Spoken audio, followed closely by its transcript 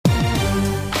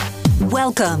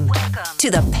Welcome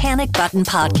to the Panic Button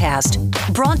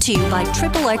Podcast, brought to you by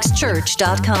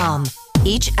XXXchurch.com.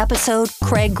 Each episode,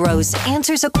 Craig Gross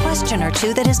answers a question or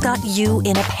two that has got you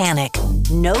in a panic.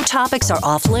 No topics are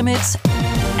off limits,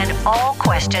 and all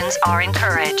questions are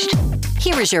encouraged.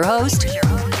 Here is your host,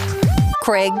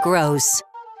 Craig Gross.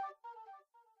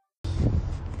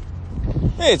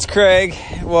 Hey, it's Craig.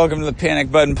 Welcome to the Panic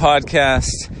Button Podcast.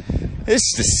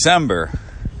 It's December,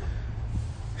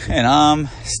 and I'm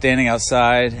standing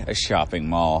outside a shopping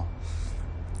mall.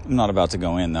 I'm not about to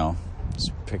go in, though.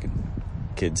 Just picking.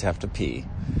 Kids have to pee.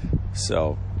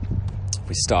 So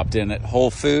we stopped in at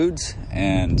Whole Foods,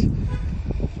 and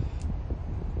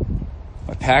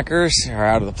my Packers are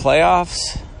out of the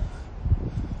playoffs.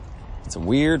 It's a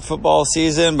weird football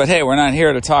season, but hey, we're not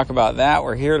here to talk about that.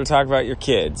 We're here to talk about your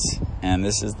kids. And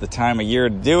this is the time of year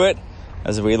to do it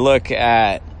as we look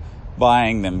at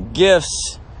buying them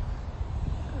gifts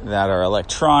that are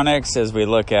electronics, as we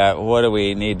look at what do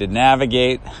we need to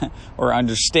navigate or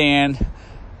understand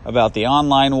about the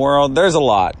online world. There's a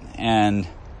lot, and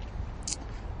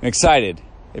I'm excited.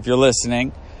 If you're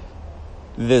listening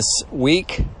this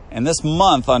week and this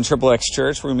month on XXX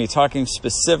Church, we're going to be talking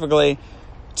specifically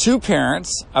to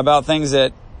parents about things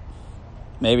that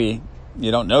maybe you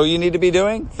don't know you need to be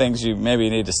doing, things you maybe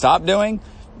need to stop doing,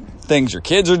 things your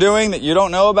kids are doing that you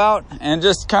don't know about, and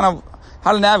just kind of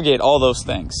how to navigate all those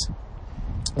things.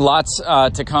 Lots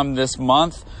to come this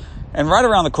month, and right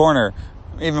around the corner,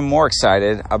 even more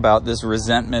excited about this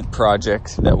resentment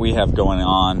project that we have going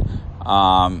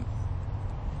on.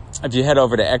 If you head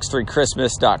over to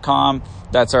x3christmas.com,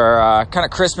 that's our kind of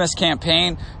Christmas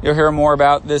campaign. You'll hear more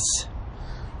about this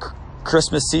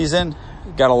Christmas season.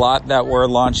 Got a lot that we're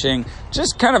launching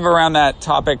just kind of around that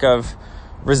topic of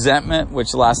resentment,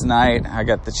 which last night I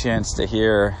got the chance to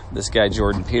hear this guy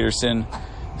Jordan Peterson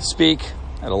speak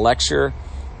at a lecture.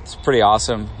 It's pretty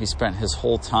awesome. He spent his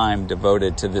whole time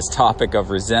devoted to this topic of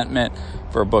resentment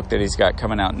for a book that he's got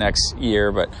coming out next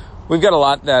year. But we've got a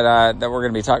lot that we're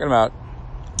going to be talking about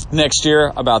next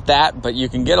year about that. But you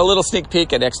can get a little sneak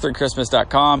peek at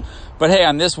x3christmas.com. But hey,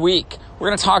 on this week, we're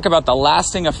going to talk about the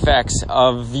lasting effects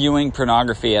of viewing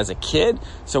pornography as a kid.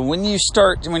 So when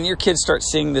your kids start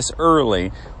seeing this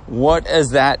early, what does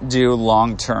that do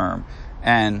long term?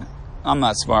 And I'm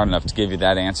not smart enough to give you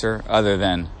that answer other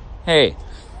than, hey,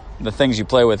 the things you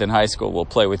play with in high school will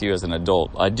play with you as an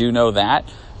adult. I do know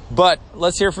that. But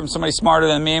let's hear from somebody smarter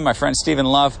than me, my friend Stephen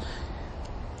Luff.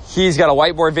 He's got a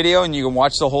whiteboard video, and you can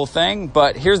watch the whole thing.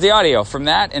 But here's the audio from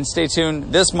that, and stay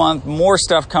tuned. This month, more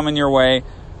stuff coming your way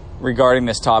regarding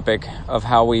this topic of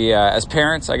how we, as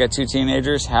parents, I got 2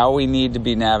 teenagers, how we need to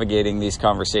be navigating these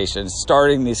conversations,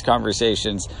 starting these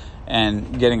conversations,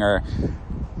 and getting our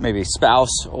maybe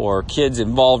spouse or kids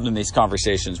involved in these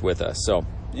conversations with us. So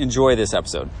enjoy this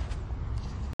episode.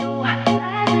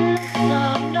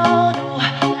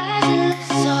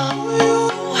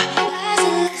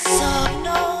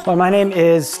 Well, my name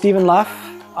is Stephen Luff.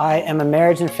 I am a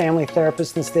marriage and family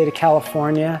therapist in the state of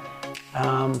California,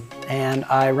 and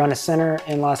I run a center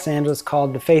in Los Angeles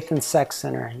called the Faith and Sex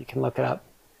Center. You can look it up,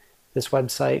 this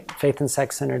website,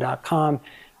 faithandsexcenter.com.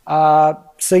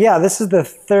 So yeah, this is the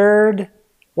 3rd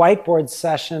whiteboard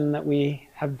session that we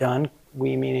have done,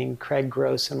 we meaning Craig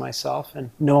Gross and myself, and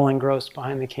Nolan Gross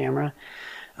behind the camera.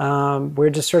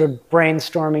 We're just sort of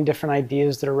brainstorming different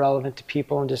ideas that are relevant to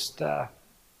people and just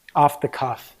off the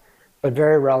cuff, but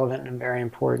very relevant and very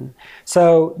important.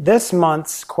 So this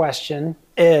month's question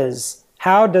is,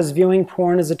 how does viewing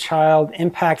porn as a child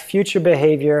impact future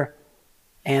behavior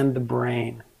and the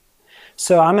brain?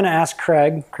 So I'm going to ask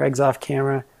Craig's off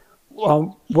camera,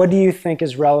 well, what do you think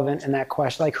is relevant in that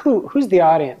question? Like, who's the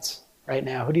audience right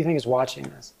now? Who do you think is watching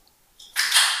this?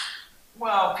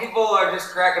 Well, people are just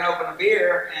cracking open a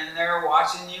beer, and they're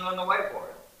watching you on the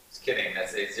whiteboard. Just kidding,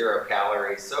 that's a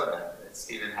 0-calorie soda that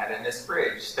Stephen had in his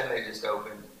fridge that I just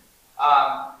opened.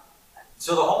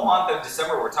 So the whole month of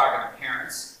December, we're talking to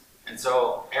parents, and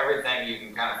so everything you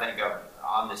can kind of think of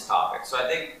on this topic. So I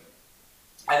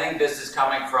think this is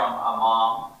coming from a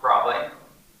mom, probably,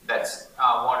 that's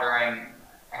wondering,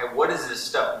 hey, what is this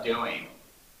stuff doing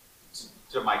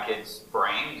to my kid's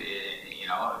brain, you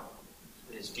know,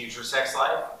 his future sex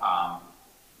life?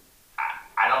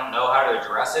 I don't know how to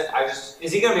address it.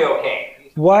 Is he going to be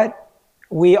okay? What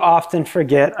we often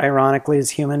forget, ironically,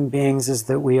 as human beings, is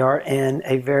that we are in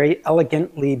a very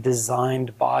elegantly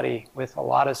designed body with a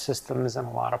lot of systems and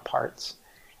a lot of parts.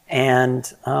 And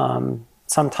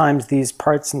sometimes these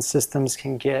parts and systems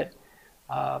can get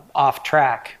off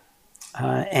track.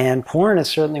 And porn is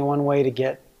certainly one way to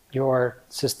get your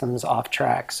systems off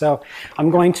track. So I'm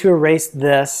going to erase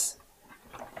this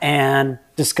and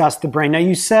discuss the brain. Now,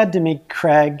 you said to me,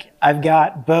 Craig, I've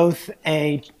got both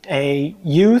a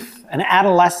youth, an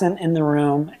adolescent in the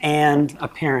room, and a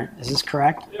parent. Is this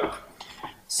correct? Yeah.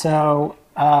 So,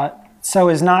 so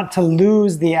as not to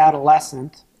lose the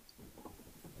adolescent,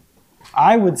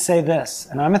 I would say this,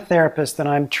 and I'm a therapist, and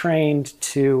I'm trained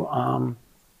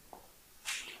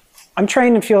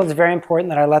and feel it's very important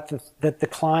that I let the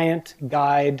client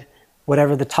guide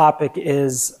whatever the topic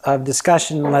is of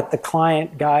discussion, let the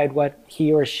client guide what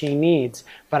he or she needs.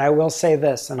 But I will say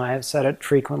this, and I have said it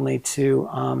frequently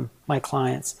to my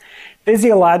clients.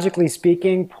 Physiologically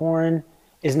speaking, porn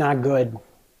is not good.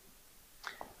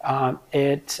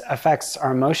 It affects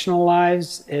our emotional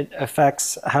lives. It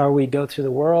affects how we go through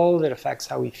the world. It affects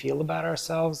how we feel about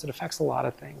ourselves. It affects a lot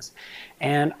of things.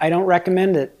 And I don't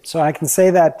recommend it. So I can say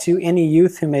that to any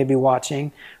youth who may be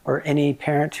watching, or any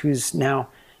parent who's now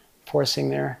forcing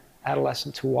their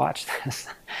adolescent to watch this.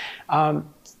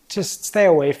 Just stay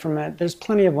away from it. There's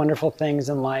plenty of wonderful things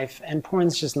in life, and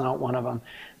porn's just not one of them.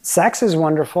 Sex is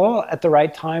wonderful at the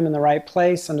right time, in the right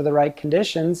place, under the right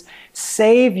conditions.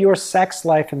 Save your sex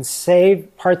life and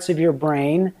save parts of your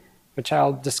brain, which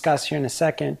I'll discuss here in a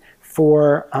second,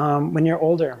 for when you're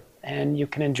older, and you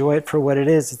can enjoy it for what it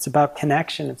is. It's about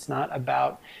connection. It's not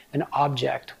about an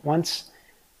object. Once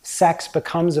sex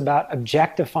becomes about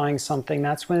objectifying something,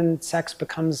 that's when sex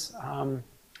becomes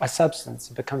a substance.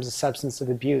 It becomes a substance of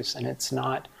abuse, and it's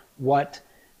not what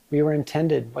we were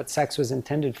intended, what sex was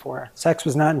intended for. Sex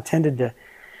was not intended to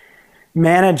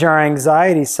manage our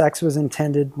anxiety. Sex was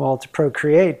intended, well, to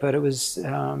procreate, but it was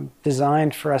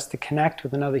designed for us to connect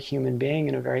with another human being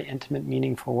in a very intimate,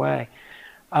 meaningful way.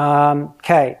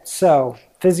 Okay, so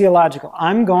physiological.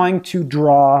 I'm going to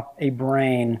draw a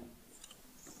brain.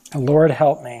 Lord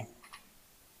help me.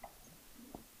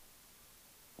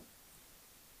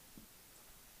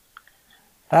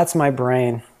 That's my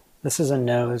brain. This is a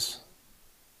nose.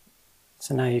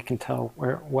 So now you can tell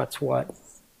what's what.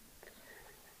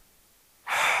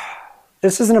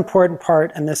 This is an important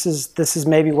part, and this is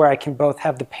maybe where I can both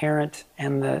have the parent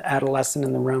and the adolescent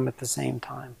in the room at the same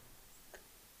time.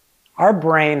 Our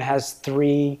brain has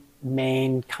three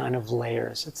main kind of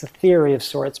layers. It's a theory of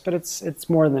sorts, but it's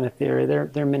more than a theory.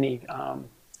 There are many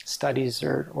studies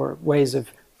or ways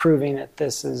of proving that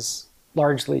this is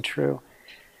largely true.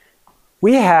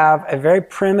 We have a very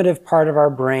primitive part of our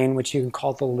brain, which you can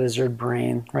call the lizard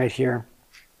brain, right here.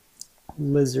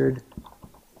 Lizard.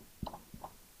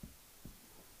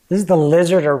 This is the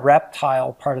lizard or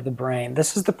reptile part of the brain.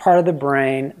 This is the part of the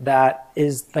brain that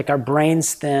is like our brain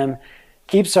stem,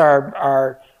 keeps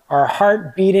our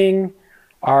heart beating,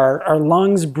 our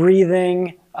lungs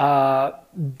breathing,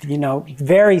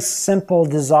 very simple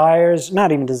desires,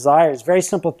 not even desires, very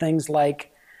simple things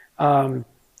like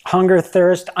hunger,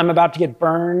 thirst, I'm about to get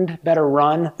burned, better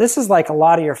run. This is like a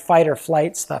lot of your fight or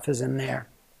flight stuff is in there.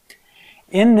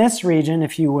 In this region,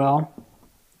 if you will,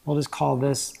 we'll just call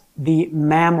this the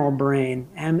mammal brain,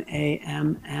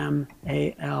 M-A-M-M-A-L,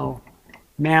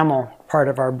 mammal part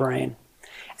of our brain.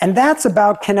 And that's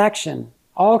about connection.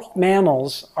 All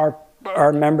mammals are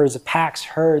members of packs,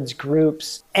 herds,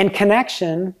 groups, and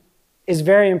connection is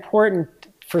very important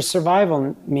for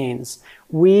survival means.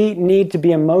 We need to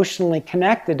be emotionally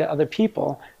connected to other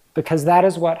people because that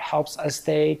is what helps us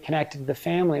stay connected to the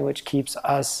family, which keeps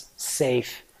us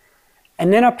safe.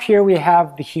 And then up here we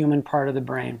have the human part of the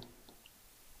brain.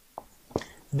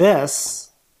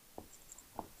 This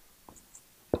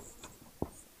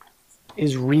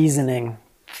is reasoning,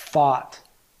 thought,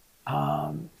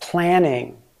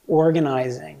 planning,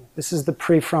 organizing. This is the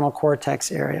prefrontal cortex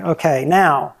area. Okay,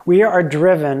 now we are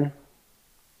driven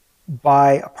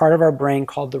by a part of our brain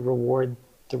called the reward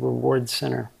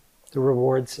center, the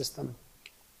reward system.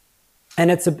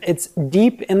 And it's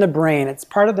deep in the brain. It's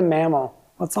part of the mammal.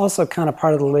 Well, it's also kind of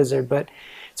part of the lizard, but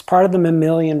it's part of the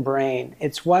mammalian brain.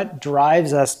 It's what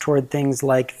drives us toward things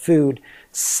like food,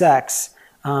 sex,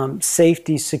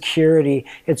 safety, security.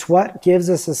 It's what gives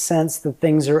us a sense that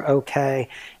things are okay.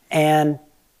 And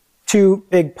two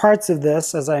big parts of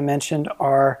this, as I mentioned,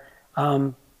 are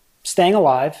staying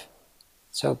alive.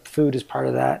 So food is part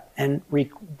of that, and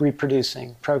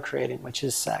reproducing, procreating, which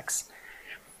is sex.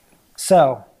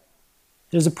 So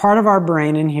there's a part of our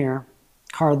brain in here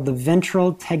called the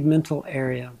ventral tegmental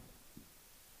area.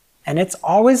 And it's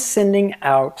always sending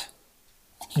out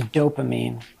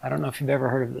dopamine. I don't know if you've ever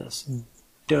heard of this.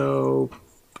 Dopamine.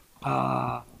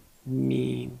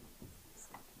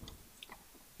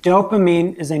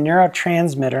 Dopamine is a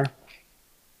neurotransmitter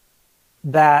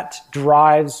that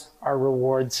drives our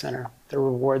reward center, the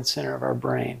reward center of our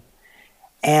brain.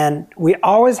 And we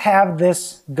always have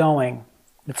this going,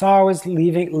 It's always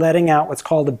letting out what's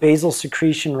called a basal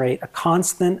secretion rate. A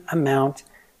constant amount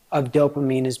of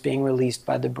dopamine is being released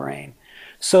by the brain.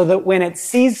 So that when it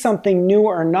sees something new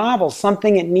or novel,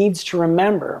 something it needs to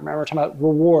remember, remember we're talking about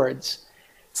rewards,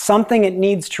 something it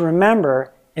needs to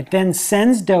remember, it then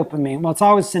sends dopamine. Well, it's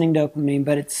always sending dopamine,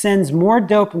 but it sends more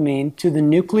dopamine to the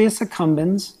nucleus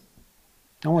accumbens.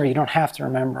 Don't worry, you don't have to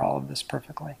remember all of this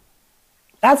perfectly.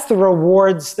 That's the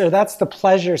rewards, that's the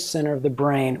pleasure center of the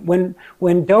brain. When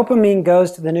dopamine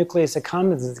goes to the nucleus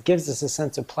accumbens, it gives us a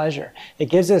sense of pleasure.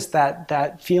 It gives us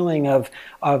that feeling of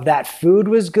that food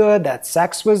was good, that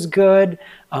sex was good,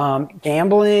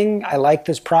 gambling. I like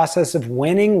this process of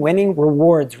winning,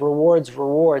 rewards.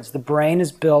 The brain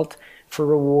is built for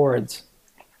rewards.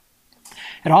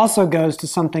 It also goes to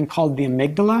something called the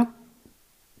amygdala.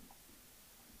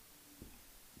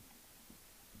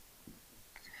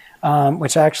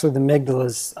 Which actually the amygdala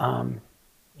is down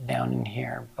in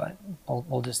here, but we'll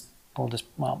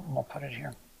put it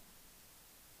here.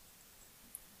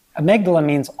 Amygdala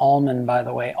means almond, by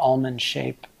the way, almond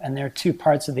shape, and there are two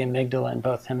parts of the amygdala in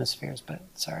both hemispheres. But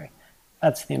sorry,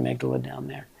 that's the amygdala down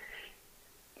there.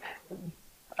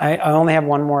 I only have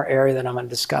one more area that I'm going to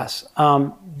discuss.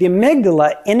 The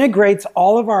amygdala integrates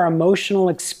all of our emotional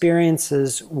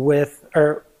experiences with,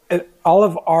 or all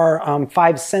of our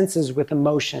five senses with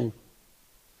emotion.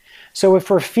 So if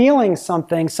we're feeling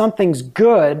something's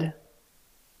good,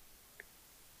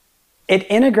 it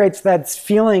integrates that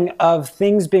feeling of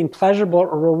things being pleasurable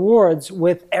or rewards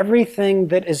with everything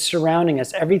that is surrounding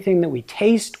us, everything that we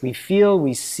taste, we feel,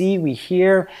 we see, we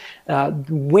hear,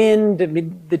 wind,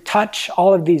 the touch,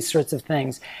 all of these sorts of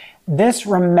things. This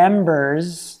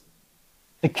remembers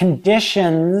the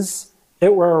conditions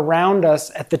that were around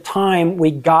us at the time we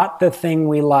got the thing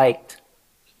we liked.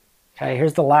 Okay,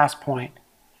 here's the last point.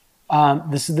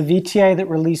 This is the VTA that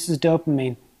releases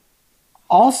dopamine.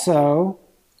 Also,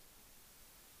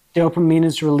 dopamine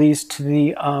is released to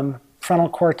the frontal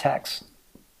cortex.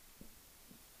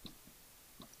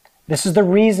 This is the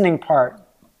reasoning part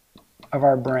of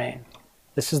our brain.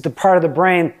 This is the part of the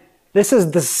brain. This is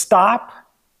the stop.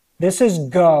 This is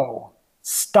go.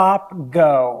 Stop,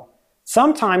 go.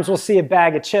 Sometimes we'll see a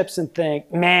bag of chips and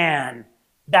think, man,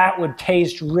 that would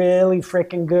taste really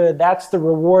freaking good. That's the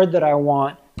reward that I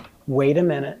want. Wait a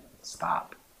minute,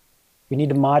 stop. We need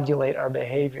to modulate our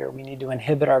behavior. We need to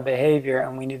inhibit our behavior,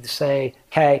 and we need to say,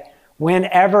 okay,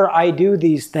 whenever I do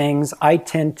these things, I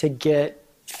tend to get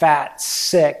fat,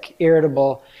 sick,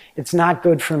 irritable. It's not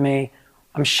good for me.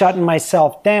 I'm shutting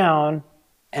myself down,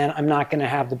 and I'm not going to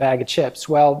have the bag of chips.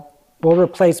 Well, we'll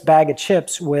replace bag of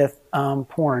chips with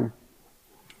porn.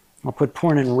 I'll put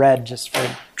porn in red just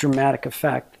for dramatic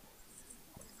effect.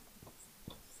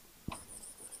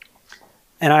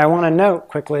 And I want to note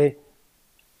quickly,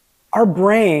 our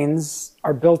brains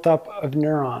are built up of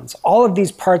neurons. All of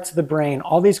these parts of the brain,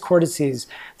 all these cortices,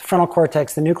 the frontal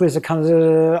cortex, the nucleus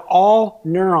accumbens, all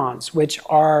neurons, which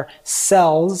are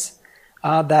cells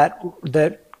that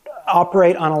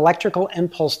operate on electrical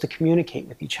impulse to communicate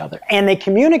with each other. And they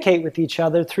communicate with each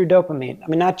other through dopamine. I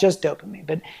mean, not just dopamine,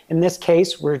 but in this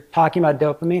case, we're talking about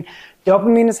dopamine.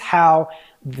 Dopamine is how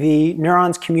the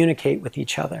neurons communicate with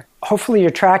each other. Hopefully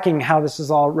you're tracking how this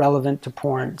is all relevant to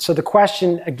porn. So the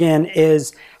question, again,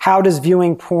 is how does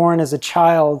viewing porn as a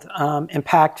child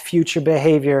impact future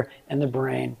behavior in the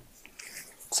brain?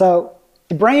 So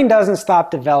the brain doesn't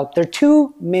stop developing. There are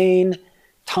two main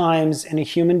times in a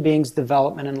human being's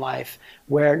development in life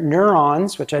where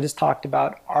neurons, which I just talked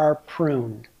about, are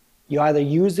pruned. You either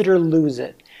use it or lose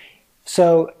it.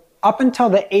 So up until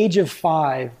the age of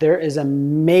 5, there is a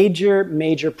major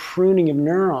pruning of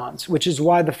neurons, which is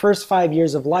why the first 5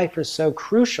 years of life are so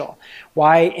crucial.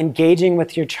 Why engaging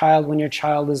with your child when your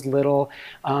child is little,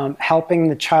 helping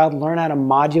the child learn how to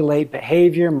modulate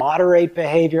behavior, moderate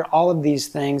behavior, all of these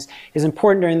things is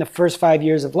important during the first 5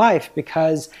 years of life,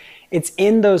 because it's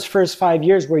in those first 5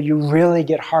 years where you really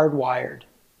get hardwired.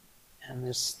 And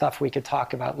there's stuff we could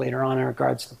talk about later on in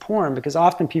regards to porn, because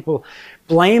often people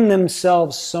blame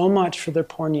themselves so much for their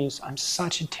porn use. I'm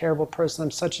such a terrible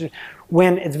person.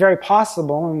 When it's very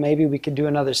possible, and maybe we could do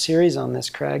another series on this,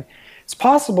 Craig, it's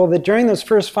possible that during those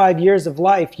first 5 years of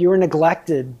life, you were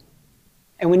neglected.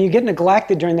 And when you get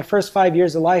neglected during the first 5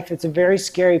 years of life, it's a very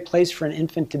scary place for an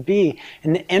infant to be.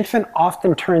 And the infant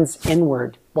often turns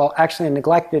inward. Well, actually, a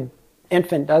neglected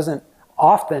infant doesn't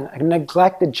often. A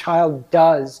neglected child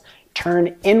does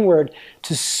turn inward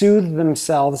to soothe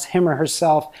themselves, him or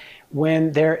herself,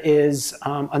 when there is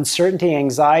uncertainty,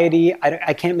 anxiety.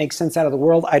 I can't make sense out of the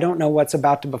world. I don't know what's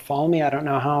about to befall me. I don't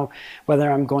know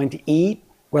whether I'm going to eat,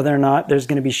 whether or not there's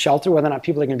going to be shelter, whether or not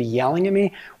people are going to be yelling at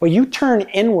me. Well, you turn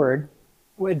inward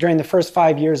during the first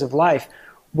 5 years of life.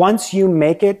 Once you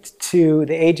make it to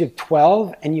the age of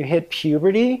 12 and you hit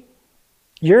puberty,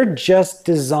 you're just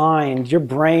designed, your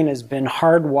brain has been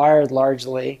hardwired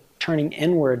largely, turning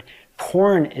inward.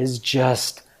 Porn is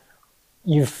just,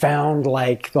 you've found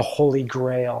like the holy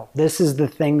grail. This is the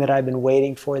thing that I've been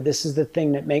waiting for. This is the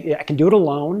thing that I can do it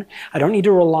alone. I don't need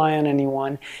to rely on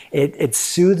anyone. It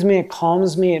soothes me, it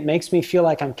calms me, it makes me feel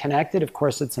like I'm connected. Of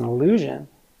course, it's an illusion.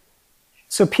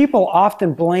 So people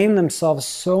often blame themselves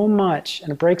so much,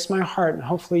 and it breaks my heart, and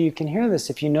hopefully you can hear this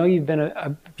if you know you've been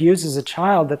abused as a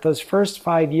child, that those first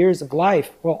 5 years of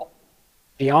life, well,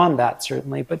 beyond that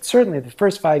certainly, but certainly the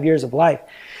first 5 years of life,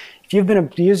 if you've been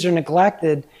abused or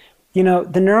neglected, you know,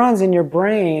 the neurons in your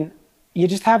brain, you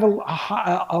just have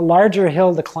a larger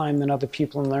hill to climb than other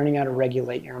people in learning how to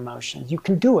regulate your emotions. You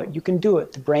can do it. You can do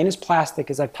it. The brain is plastic,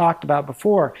 as I've talked about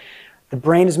before. The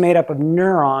brain is made up of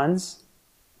neurons,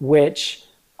 which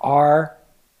are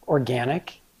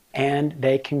organic, and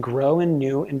they can grow in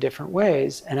new and different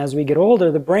ways. And as we get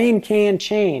older, the brain can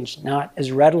change, not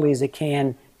as readily as it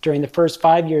can during the first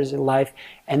 5 years of life,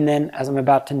 and then, as I'm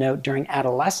about to note, during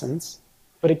adolescence,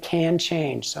 but it can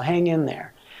change, so hang in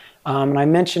there. And I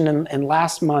mentioned in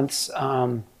last month's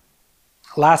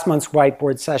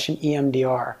whiteboard session,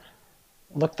 EMDR.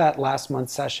 Look that last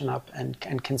month's session up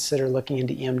and consider looking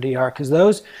into EMDR, because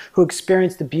those who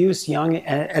experienced abuse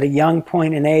at a young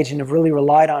point in age and have really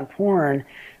relied on porn,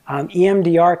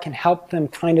 EMDR can help them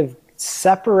kind of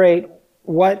separate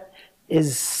what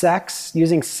is sex,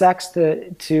 using sex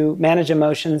to manage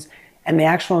emotions, and the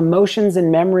actual emotions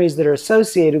and memories that are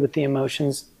associated with the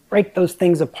emotions. Break those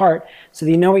things apart so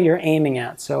that you know what you're aiming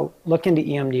at. So look into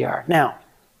EMDR. Now,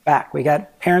 back. We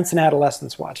got parents and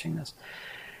adolescents watching this.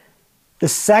 The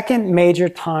second major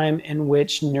time in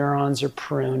which neurons are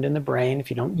pruned in the brain, if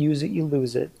you don't use it, you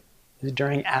lose it, is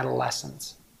during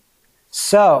adolescence.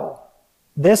 So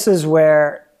this is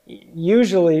where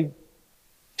usually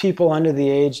people under the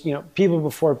age, people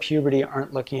before puberty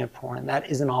aren't looking at porn. That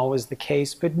isn't always the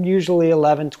case, but usually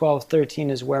 11, 12,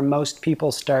 13 is where most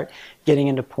people start getting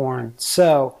into porn.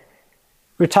 So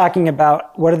we're talking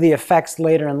about what are the effects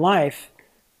later in life.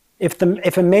 If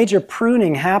a major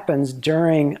pruning happens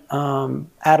during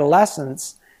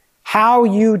adolescence, how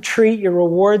you treat your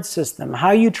reward system,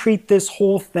 how you treat this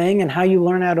whole thing, and how you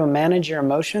learn how to manage your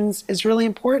emotions is really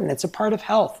important. It's a part of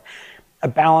health. A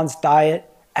balanced diet,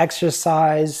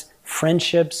 exercise,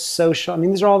 friendships, social. I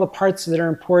mean, these are all the parts that are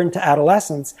important to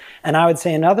adolescence. And I would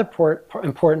say another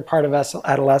important part of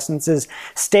adolescence is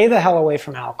stay the hell away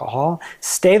from alcohol,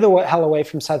 stay the hell away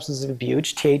from substances of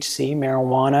abuse, THC,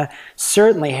 marijuana,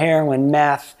 certainly heroin,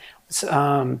 meth.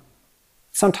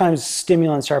 Sometimes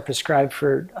stimulants are prescribed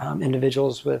for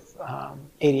individuals with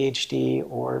ADHD,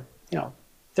 or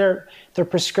they're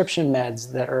prescription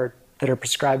meds that are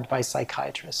prescribed by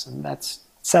psychiatrists, and that's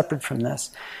separate from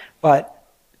this. But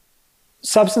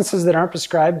substances that aren't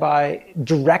prescribed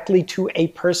directly to a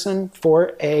person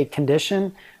for a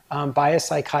condition by a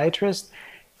psychiatrist,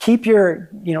 keep your,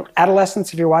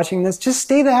 adolescents, if you're watching this, just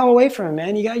stay the hell away from it,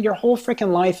 man. You got your whole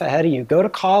freaking life ahead of you. Go to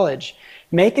college.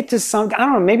 Make it to I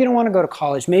don't know, maybe you don't want to go to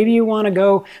college. Maybe you want to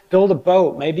go build a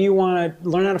boat. Maybe you want to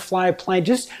learn how to fly a plane.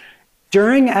 Just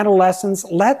during adolescence,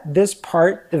 let this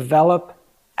part develop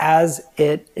as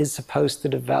it is supposed to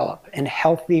develop in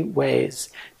healthy ways,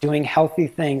 doing healthy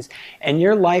things. And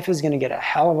your life is going to get a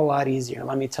hell of a lot easier,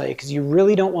 let me tell you, because you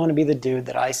really don't want to be the dude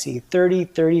that I see 30,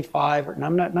 35, and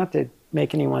I'm not to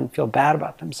make anyone feel bad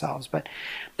about themselves, but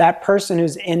that person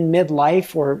who's in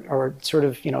midlife or sort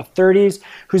of 30s,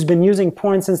 who's been using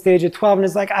porn since the age of 12 and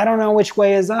is like, I don't know which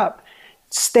way is up.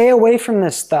 Stay away from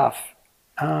this stuff.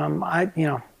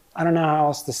 I don't know how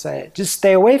else to say it. Just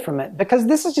stay away from it, because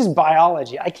this is just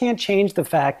biology. I can't change the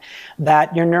fact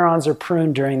that your neurons are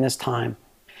pruned during this time,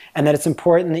 and that it's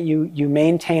important that you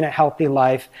maintain a healthy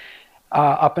life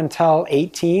up until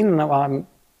 18.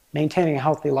 Maintaining a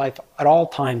healthy life at all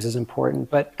times is important,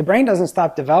 but the brain doesn't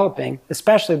stop developing,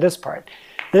 especially this part.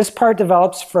 This part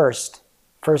develops first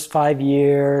 5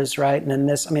 years, right? And then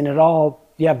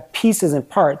you have pieces and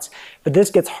parts, but this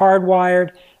gets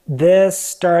hardwired. This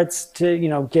starts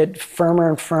to, get firmer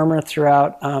and firmer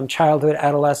throughout childhood,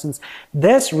 adolescence.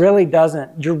 This really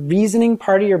doesn't. Your reasoning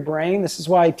part of your brain, this is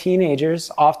why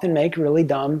teenagers often make really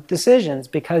dumb decisions,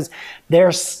 because their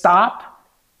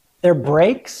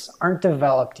brakes aren't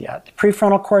developed yet. The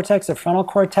prefrontal cortex, the frontal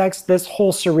cortex, this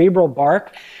whole cerebral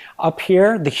bark up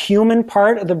here, the human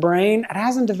part of the brain, it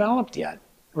hasn't developed yet,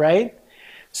 right?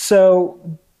 So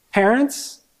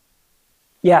parents,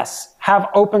 yes, have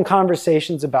open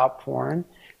conversations about porn.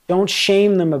 Don't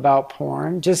shame them about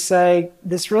porn. Just say,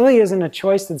 this really isn't a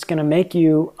choice that's going to make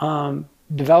you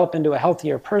develop into a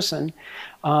healthier person.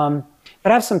 But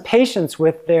have some patience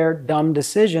with their dumb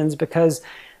decisions, because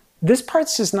this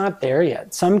part's just not there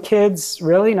yet. Some kids,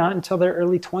 really not until their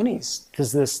early 20s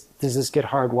does this get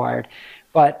hardwired.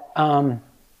 But and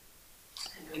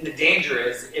the danger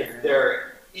is if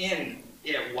they're in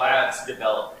it while it's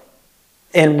developing.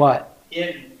 In what?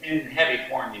 In heavy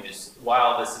porn use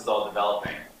while this is all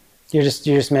developing. You're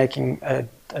just making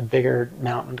a bigger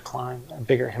mountain to climb, a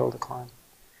bigger hill to climb.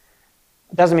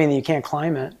 It doesn't mean that you can't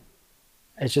climb it.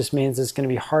 It just means it's going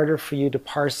to be harder for you to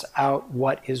parse out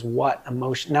what is what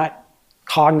emotion, not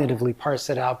cognitively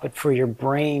parse it out, but for your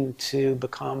brain to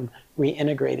become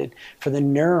reintegrated, for the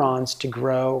neurons to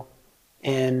grow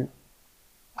in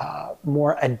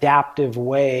more adaptive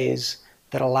ways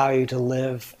that allow you to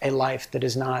live a life that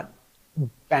is not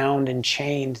bound and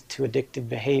chained to addictive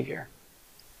behavior.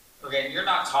 Okay, you're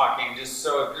not talking, just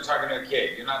so if you're talking to a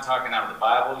kid, you're not talking out of the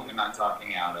Bible, you're not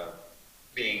talking out of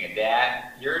being a dad,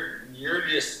 you're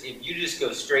just, if you just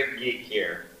go straight geek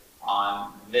here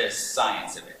on this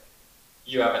science of it,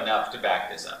 you have enough to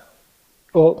back this up.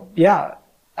 Well, yeah,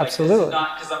 absolutely. Like,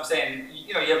 not because I'm saying,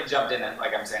 you haven't jumped in it,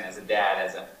 like I'm saying, as a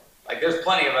dad, like there's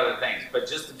plenty of other things, but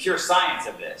just the pure science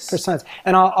of this. Pure science.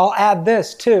 And I'll add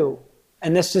this too,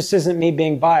 and this just isn't me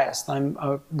being biased. I'm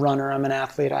a runner, I'm an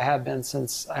athlete, I have been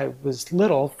since I was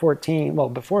little, 14, well,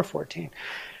 before 14.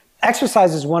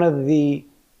 Exercise is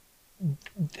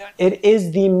it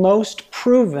is the most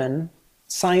proven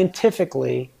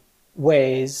scientifically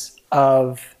ways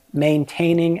of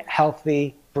maintaining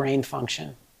healthy brain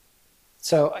function.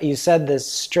 So you said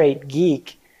this straight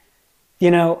geek.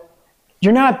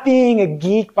 You're not being a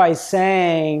geek by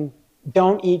saying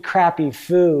don't eat crappy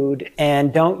food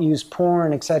and don't use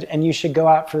porn, etc., and you should go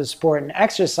out for the sport and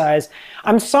exercise.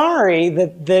 I'm sorry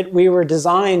that we were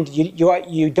designed,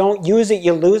 you don't use it,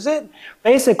 you lose it.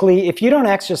 Basically, if you don't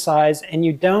exercise and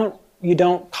you don't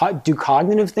do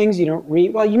cognitive things, you don't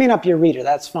read, well, you may not be a reader,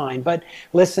 that's fine, but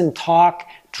listen, talk,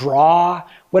 draw,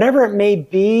 whatever it may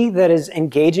be that is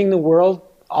engaging the world,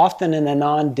 often in a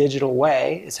non-digital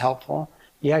way, is helpful.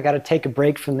 Yeah, I got to take a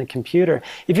break from the computer.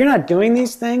 If you're not doing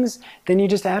these things, then you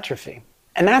just atrophy.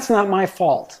 And that's not my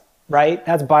fault, right?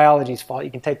 That's biology's fault.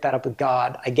 You can take that up with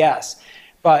God, I guess.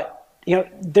 But,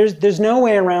 there's no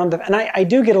way around and I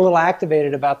do get a little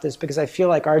activated about this because I feel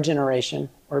like our generation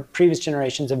or previous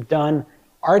generations have done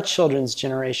our children's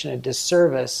generation a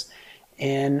disservice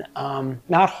in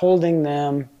not holding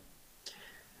them,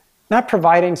 not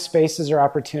providing spaces or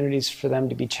opportunities for them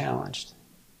to be challenged.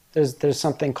 There's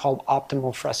something called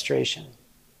optimal frustration.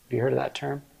 Have you heard of that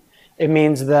term? It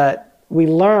means that we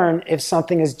learn if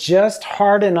something is just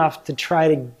hard enough to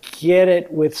try to get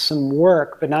it with some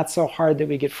work, but not so hard that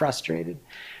we get frustrated.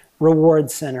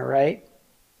 Reward center, right?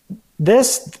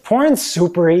 Porn's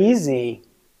super easy,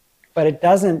 but it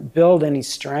doesn't build any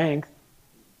strength.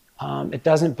 It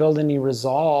doesn't build any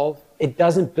resolve. It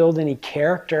doesn't build any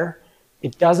character.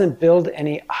 It doesn't build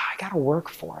any, I gotta work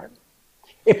for it.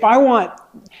 If I want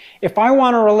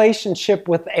a relationship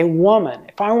with a woman,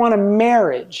 if I want a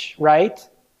marriage, right?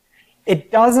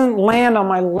 It doesn't land on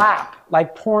my lap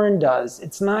like porn does.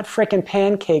 It's not frickin'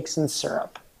 pancakes and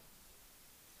syrup.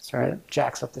 Sorry, it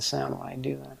jacks up the sound when I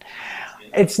do that.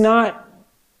 It's not,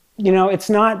 it's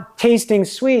not tasting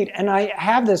sweet. And I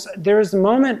have this, there's a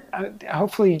moment,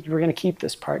 hopefully we're going to keep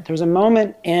this part. There's a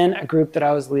moment in a group that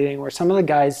I was leading where some of the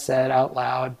guys said out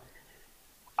loud,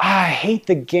 I hate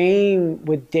the game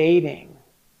with dating.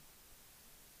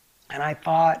 And I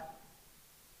thought,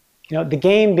 the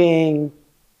game being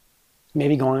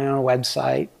maybe going on a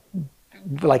website,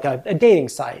 like a dating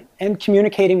site, and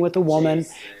communicating with a woman.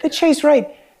 The chase,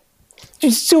 right.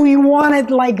 So you want it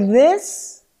like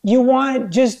this? You want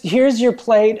just, here's your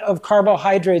plate of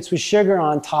carbohydrates with sugar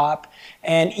on top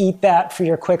and eat that for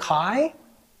your quick high?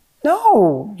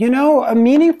 No, a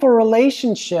meaningful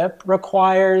relationship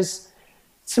requires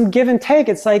some give and take.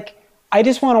 It's like, I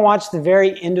just want to watch the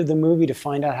very end of the movie to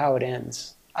find out how it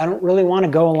ends. I don't really want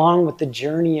to go along with the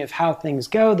journey of how things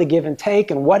go, the give and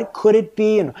take, and what could it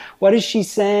be, and what is she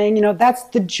saying? That's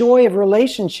the joy of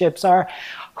relationships are,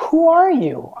 who are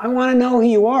you? I want to know who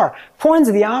you are.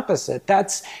 Porn's the opposite.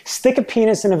 That's stick a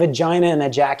penis in a vagina and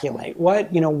ejaculate.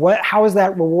 How is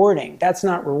that rewarding? That's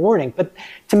not rewarding. But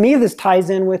to me, this ties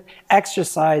in with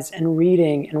exercise and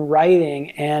reading and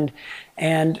writing and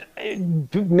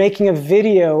making a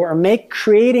video or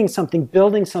creating something,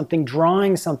 building something,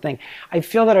 drawing something. I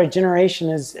feel that our generation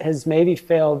has maybe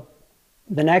failed.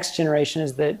 The next generation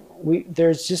is that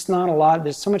there's just not a lot.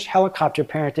 There's so much helicopter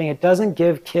parenting. It doesn't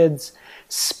give kids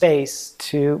space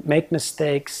to make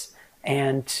mistakes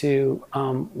and to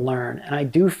learn. And I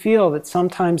do feel that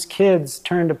sometimes kids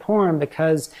turn to porn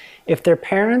because if their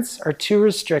parents are too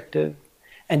restrictive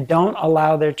and don't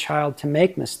allow their child to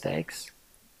make mistakes,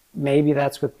 maybe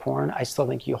that's with porn. I still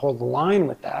think you hold the line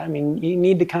with that. I mean, you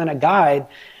need to kind of guide,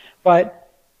 but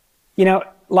you know,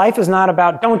 life is not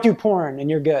about don't do porn and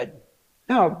you're good.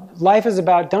 No, life is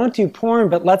about don't do porn,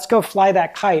 but let's go fly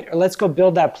that kite, or let's go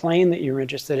build that plane that you're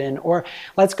interested in, or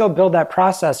let's go build that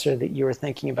processor that you were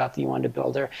thinking about that you wanted to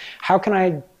build, or how can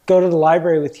I go to the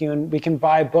library with you and we can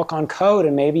buy a book on code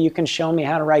and maybe you can show me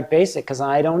how to write BASIC because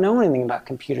I don't know anything about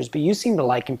computers, but you seem to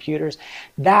like computers.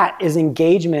 That is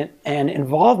engagement and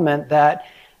involvement that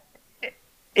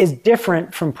is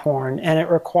different from porn, and it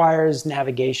requires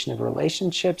navigation of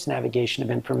relationships, navigation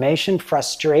of information,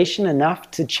 frustration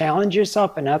enough to challenge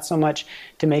yourself and not so much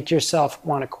to make yourself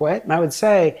want to quit. And I would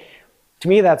say, to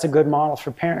me, that's a good model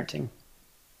for parenting.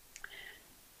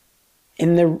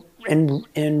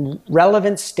 In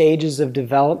relevant stages of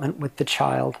development with the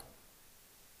child,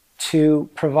 to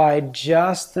provide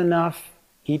just enough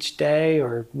each day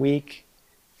or week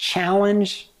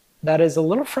challenge that is a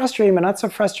little frustrating, but not so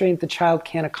frustrating that the child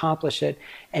can't accomplish it,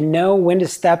 and know when to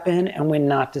step in and when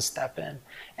not to step in.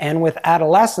 And with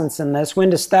adolescence in this, when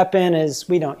to step in is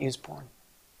we don't use porn.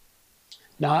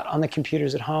 Not on the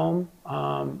computers at home.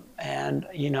 And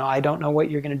you know, I don't know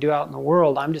what you're going to do out in the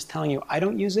world. I'm just telling you, I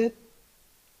don't use it.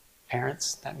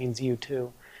 Parents, that means you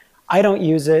too. I don't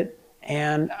use it,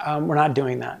 and we're not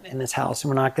doing that in this house. And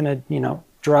we're not going to, you know,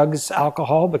 drugs,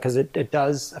 alcohol, because it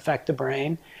does affect the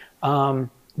brain.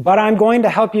 But I'm going to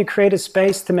help you create a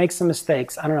space to make some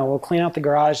mistakes. I don't know, we'll clean out the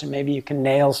garage and maybe you can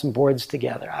nail some boards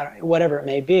together, whatever it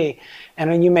may be. And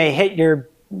then you may hit your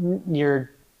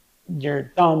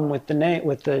thumb with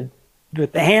the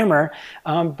hammer,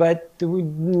 but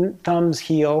the thumbs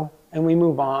heal and we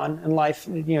move on. And life,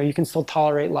 you know, you can still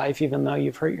tolerate life even though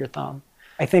you've hurt your thumb.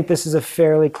 I think this is a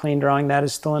fairly clean drawing. That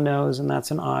is still a nose and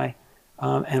that's an eye.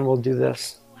 And we'll do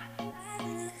this. All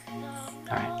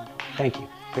right, thank you,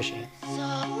 appreciate it.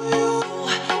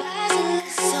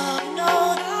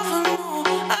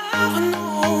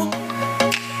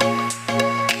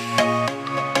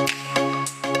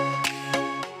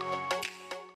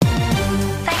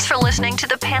 Thanks for listening to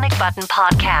the Panic Button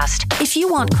Podcast. If you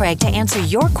want Craig to answer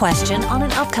your question on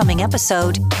an upcoming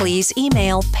episode, please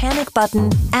email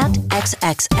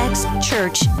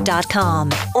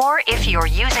panicbutton@xxxchurch.com. Or if you're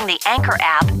using the Anchor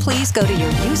app, please go to your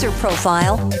user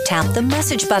profile, tap the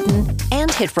message button, and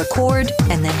hit record,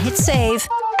 and then hit save,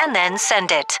 and then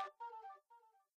send it.